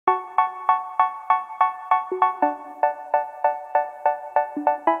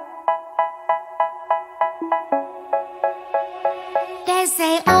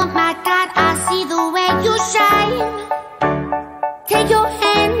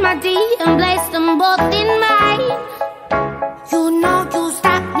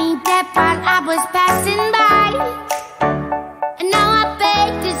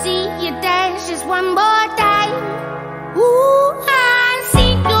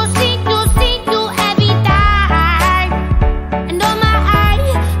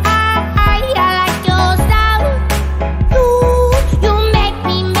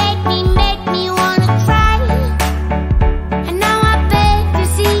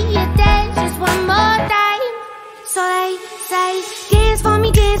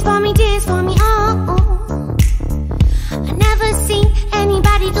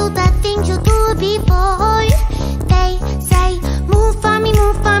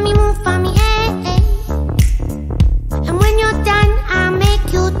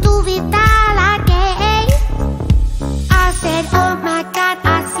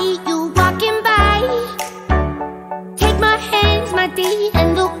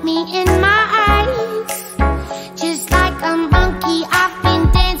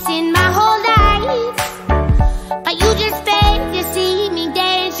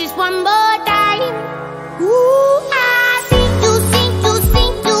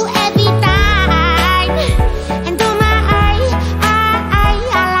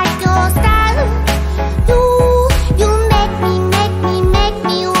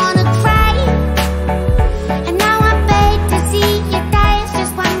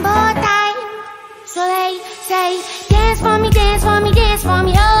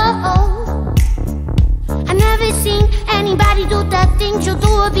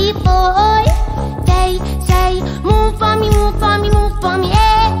before. They say, move for me, move for me, move for me,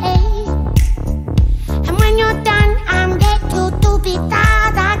 hey. And when you're done, I'm get you to be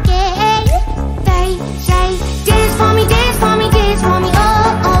that again. They say, dance for me, dance for me, dance for me, oh,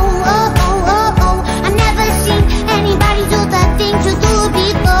 oh, oh, oh, oh, oh. I never seen anybody do the things you do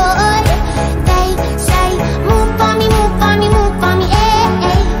before. They say, move for me, move for me, move for me, hey.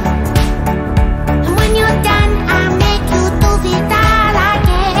 And when you're done, I'll make you do the that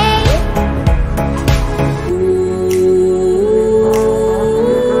again.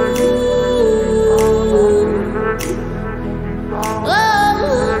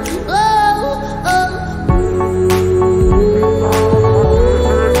 Oh, oh, oh.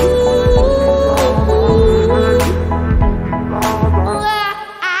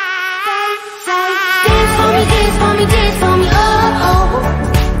 Dance for me, dance for me, dance for me, oh, oh.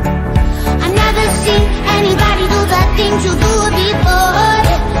 I never seen anybody do the things you do before.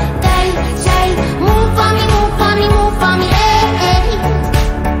 They say, move for me, move for me, move for me, hey, hey.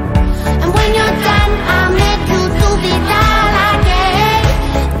 And when you're done, I'll make you do the that again.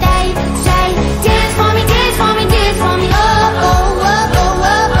 They say, dance for me, dance for me, dance for me, oh, oh, oh, oh,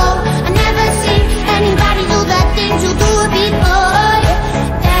 oh, oh. I never seen anybody do the things you do before.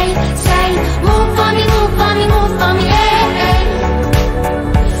 They say, move for me, move for me, move for me, hey, hey.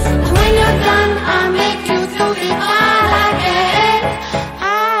 And when you're done, I'll make you do the that again,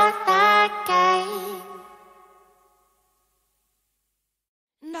 again.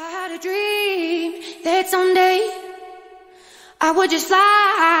 And I had a dream that someday I would just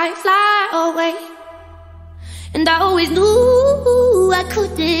fly, fly away. And I always knew I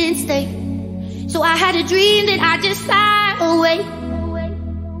couldn't stay, so I had a dream that I'd just fly away.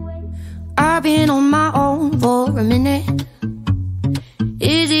 I've been on my own for a minute.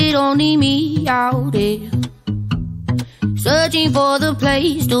 Is it only me out there, searching for the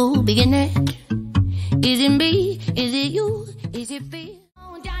place to begin it? Is it me? Is it you? Is it fear?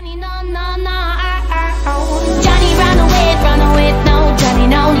 Oh, Johnny, no, no.